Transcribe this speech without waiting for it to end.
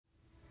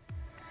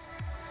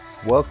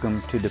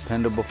Welcome to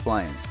Dependable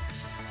Flame,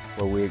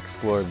 where we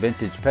explore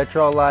vintage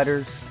petrol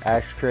lighters,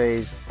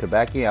 ashtrays,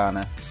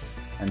 tobacconiana,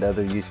 and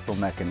other useful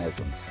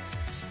mechanisms.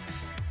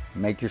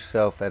 Make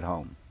yourself at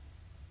home.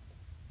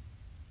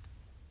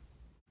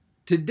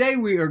 Today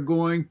we are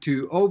going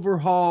to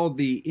overhaul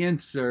the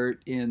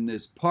insert in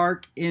this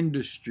Park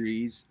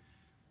Industries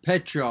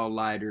petrol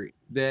lighter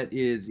that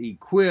is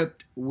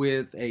equipped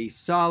with a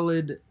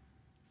solid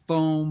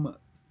foam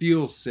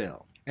fuel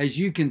cell. As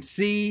you can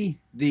see,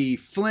 the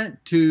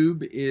flint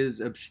tube is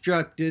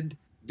obstructed.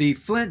 The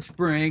flint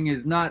spring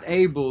is not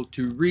able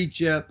to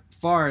reach up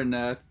far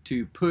enough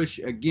to push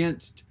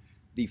against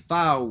the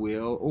file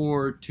wheel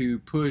or to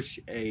push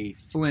a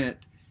flint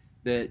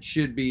that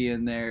should be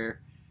in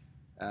there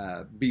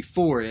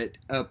before it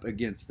up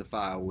against the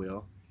file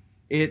wheel.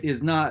 It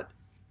is not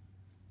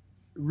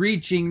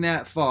reaching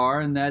that far,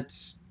 and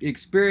that's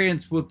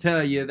experience will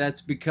tell you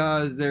that's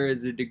because there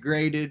is a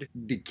degraded,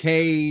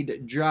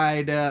 decayed,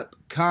 dried up,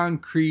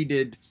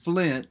 concreted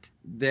flint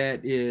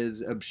that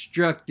is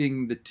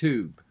obstructing the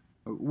tube.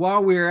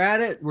 While we're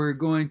at it, we're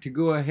going to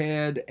go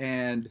ahead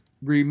and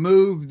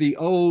remove the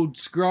old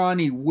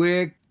scrawny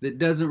wick that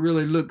doesn't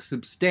really look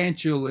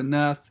substantial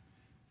enough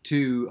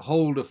to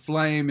hold a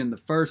flame in the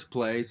first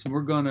place.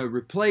 We're going to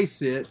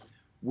replace it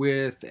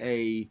with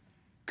a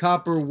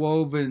copper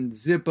woven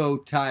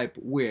Zippo type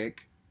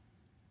wick.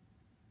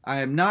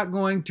 I am not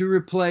going to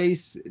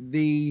replace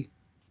the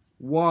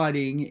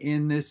wadding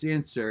in this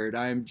insert.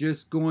 I am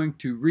just going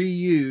to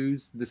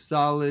reuse the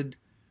solid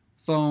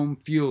foam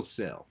fuel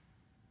cell.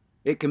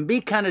 It can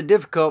be kind of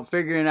difficult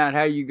figuring out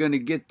how you're going to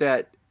get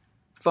that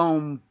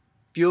foam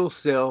fuel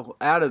cell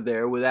out of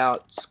there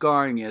without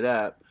scarring it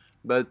up.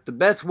 But the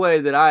best way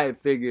that I have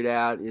figured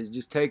out is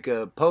just take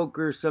a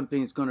poker,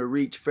 something that's going to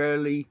reach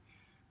fairly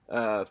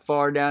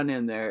far down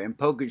in there, and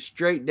poke it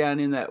straight down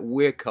in that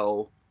wick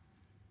hole.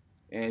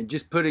 And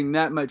just putting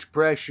that much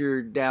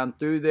pressure down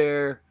through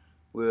there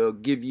will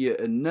give you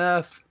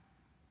enough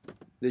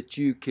that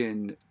you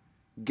can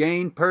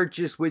gain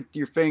purchase with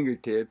your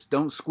fingertips.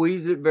 Don't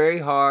squeeze it very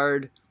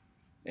hard,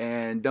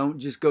 and don't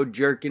just go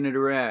jerking it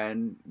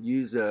around.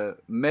 Use a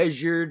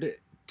measured,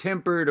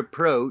 tempered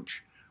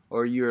approach,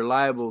 or you're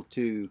liable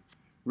to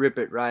rip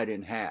it right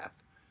in half.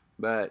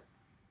 But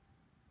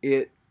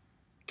it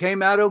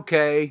came out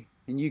okay,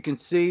 and you can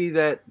see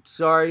that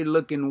sorry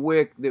looking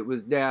wick that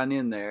was down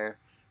in there.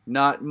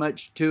 Not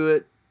much to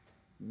it.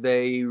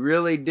 They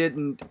really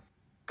didn't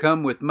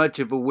come with much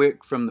of a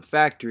wick from the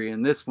factory,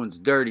 and this one's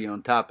dirty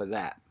on top of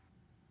that.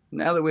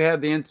 Now that we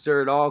have the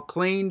insert all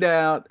cleaned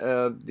out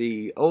of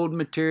the old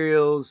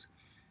materials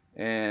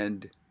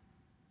and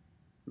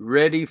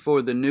ready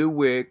for the new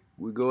wick,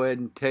 we go ahead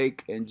and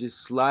take and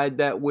just slide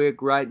that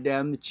wick right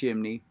down the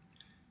chimney.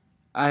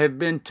 I have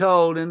been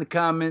told in the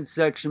comments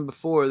section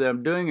before that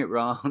I'm doing it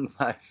wrong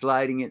by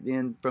sliding it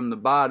in from the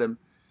bottom,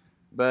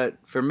 but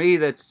for me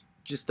that's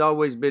just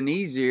always been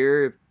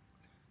easier if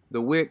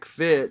the wick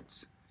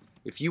fits.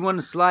 If you want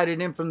to slide it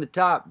in from the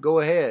top, go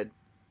ahead,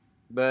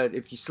 but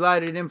if you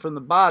slide it in from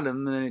the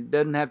bottom, then it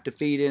doesn't have to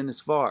feed in as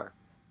far.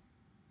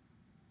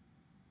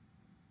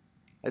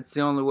 That's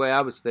the only way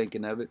I was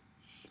thinking of it.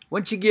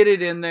 Once you get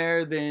it in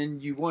there,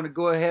 then you want to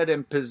go ahead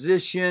and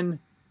position,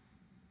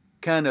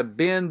 kind of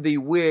bend the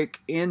wick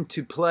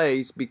into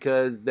place,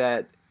 because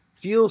that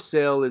fuel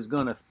cell is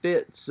going to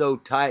fit so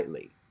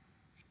tightly.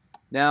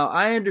 Now,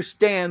 I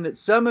understand that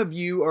some of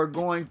you are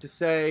going to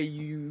say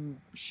you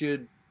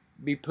should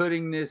be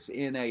putting this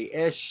in a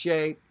S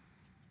shape,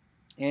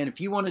 and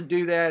if you want to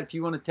do that, if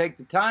you want to take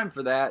the time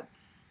for that,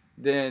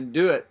 then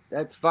do it.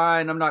 That's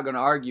fine. I'm not going to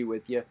argue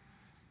with you.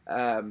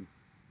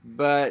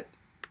 But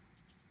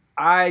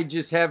I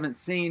just haven't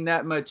seen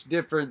that much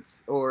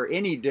difference or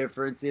any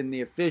difference in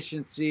the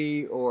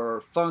efficiency or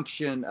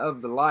function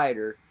of the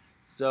lighter.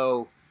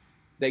 So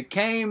they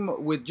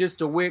came with just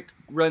a wick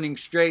running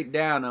straight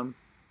down them,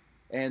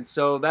 and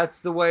so that's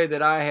the way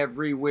that I have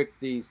re-wicked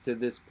these to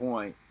this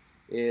point,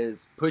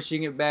 is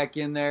pushing it back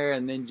in there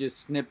and then just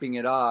snipping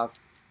it off.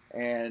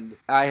 And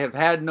I have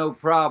had no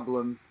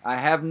problem. I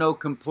have no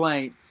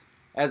complaints.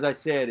 As I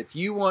said, if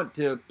you want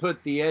to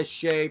put the S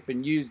shape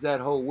and use that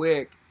whole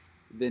wick,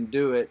 then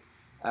do it.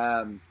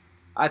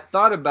 I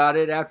thought about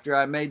it after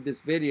I made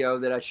this video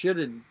that I should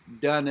have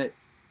done it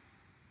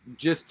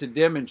just to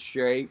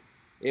demonstrate.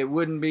 It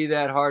wouldn't be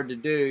that hard to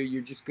do.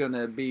 You're just going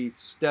to be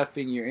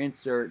stuffing your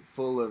insert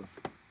full of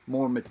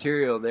more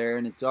material there,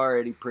 and it's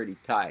already pretty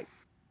tight.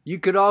 You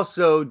could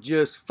also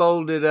just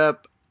fold it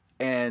up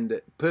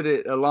and put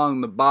it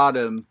along the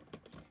bottom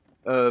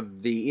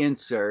of the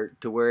insert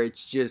to where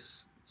it's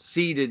just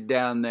seated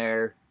down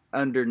there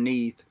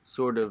underneath,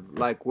 sort of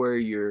like where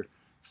your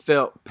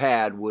felt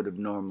pad would have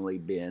normally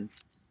been.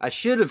 I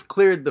should have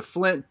cleared the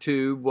flint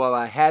tube while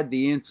I had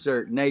the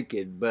insert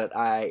naked, but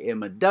I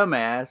am a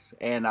dumbass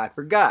and I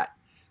forgot.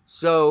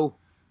 So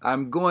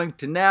I'm going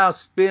to now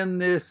spin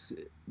this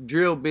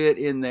drill bit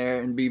in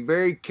there and be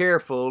very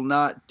careful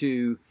not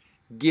to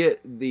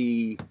get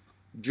the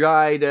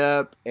dried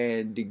up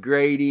and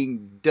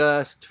degrading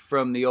dust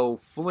from the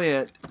old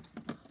flint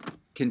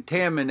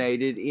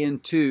contaminated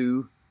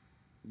into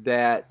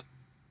that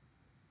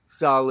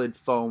solid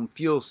foam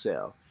fuel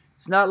cell.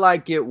 It's not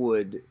like it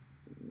would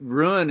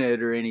ruin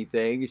it or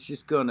anything. It's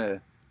just going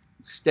to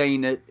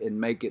stain it and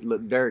make it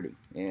look dirty.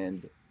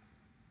 And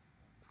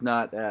it's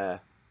not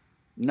a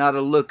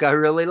look I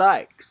really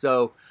like.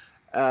 So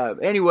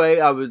anyway,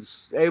 I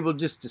was able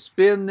just to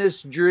spin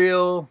this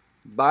drill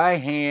by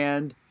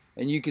hand,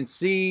 and you can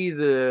see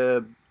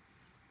the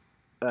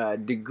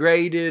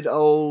degraded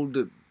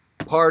old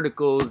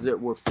particles that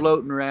were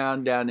floating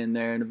around down in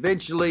there, and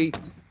eventually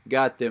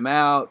got them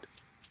out,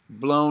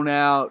 blown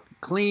out,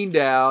 cleaned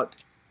out,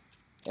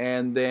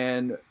 and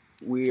then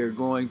we are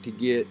going to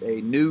get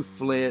a new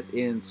flint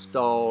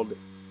installed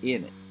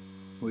in it.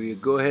 We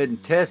go ahead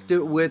and test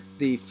it with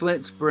the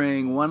flint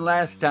spring one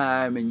last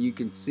time, and you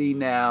can see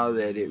now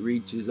that it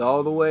reaches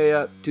all the way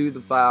up to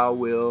the file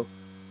wheel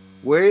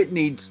where it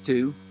needs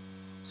to.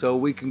 So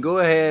we can go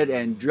ahead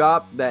and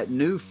drop that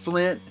new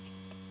flint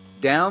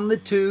down the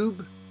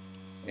tube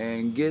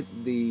and get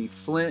the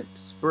flint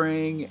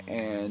spring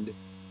and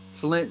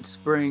flint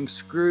spring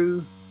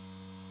screw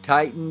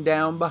tightened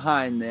down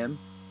behind them.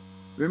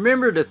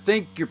 Remember to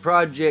think your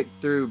project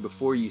through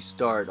before you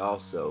start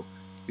also,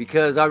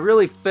 because I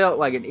really felt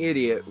like an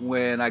idiot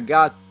when I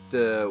got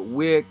the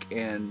wick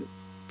and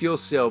fuel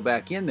cell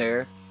back in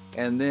there,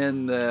 and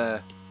then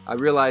I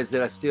realized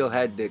that I still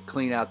had to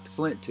clean out the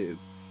flint tube.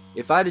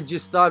 If I'd have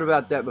just thought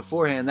about that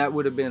beforehand, that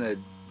would have been a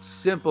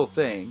simple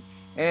thing.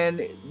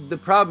 And the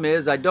problem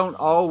is I don't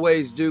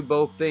always do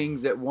both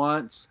things at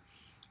once,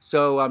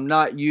 so I'm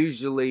not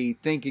usually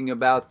thinking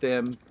about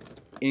them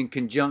in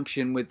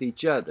conjunction with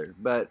each other.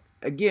 But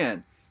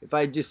again, if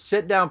I just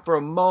sat down for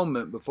a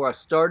moment before I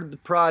started the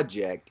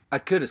project, I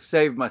could have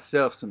saved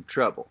myself some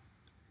trouble.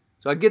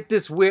 So I get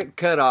this wick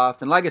cut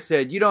off, and like I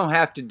said, you don't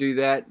have to do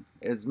that.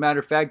 As a matter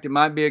of fact, it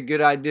might be a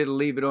good idea to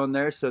leave it on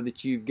there so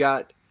that you've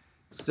got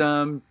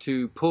some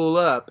to pull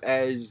up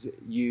as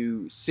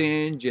you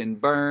singe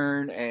and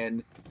burn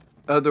and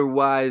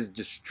otherwise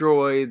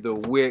destroy the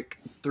wick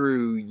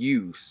through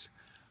use.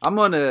 I'm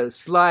going to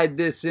slide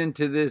this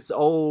into this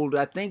old,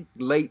 I think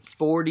late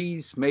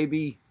 40s,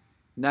 maybe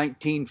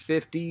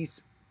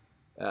 1950s,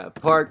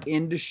 Park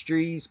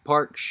Industries,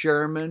 Park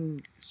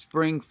Sherman,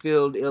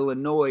 Springfield,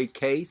 Illinois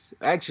case.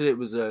 Actually, it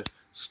was a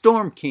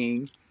Storm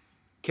King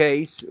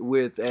case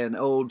with an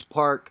old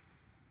Park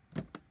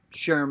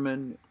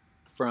Sherman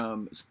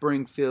from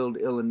Springfield,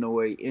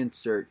 Illinois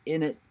insert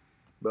in it.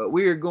 But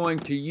we are going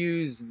to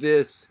use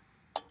this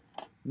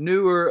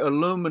newer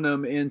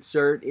aluminum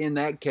insert in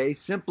that case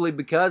simply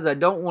because I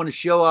don't want to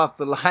show off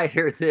the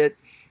lighter that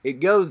it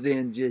goes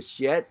in just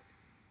yet.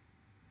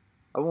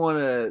 I want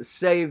to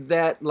save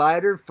that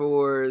lighter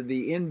for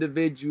the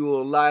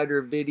individual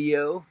lighter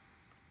video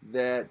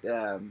that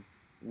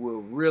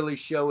will really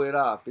show it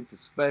off. It's a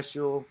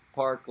special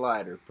Park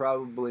lighter,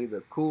 probably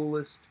the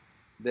coolest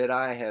that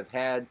I have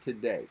had to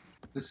date.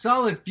 The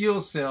solid fuel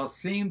cell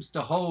seems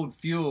to hold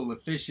fuel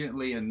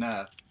efficiently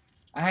enough.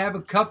 I have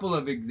a couple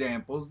of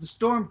examples. The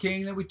Storm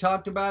King that we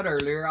talked about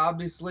earlier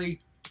obviously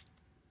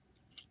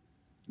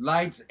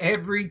lights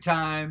every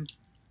time,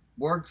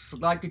 works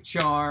like a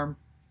charm.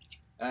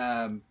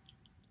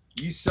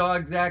 You saw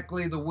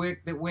exactly the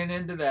wick that went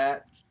into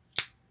that.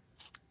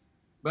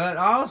 But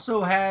I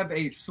also have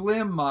a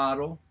slim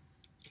model.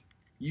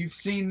 You've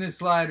seen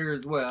this lighter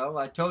as well.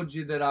 I told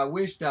you that I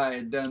wished I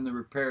had done the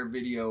repair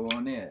video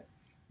on it.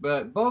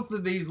 But both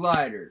of these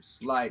lighters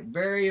light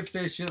very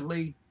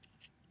efficiently.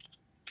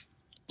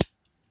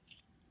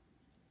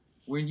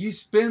 When you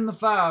spin the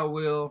file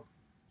wheel,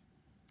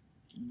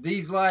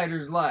 these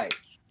lighters light.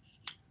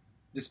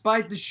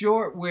 Despite the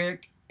short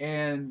wick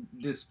and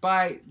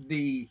despite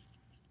the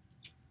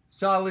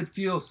solid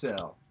fuel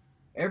cell,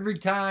 every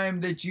time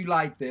that you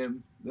light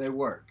them, they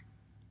work.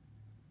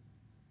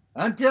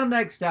 Until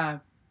next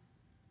time.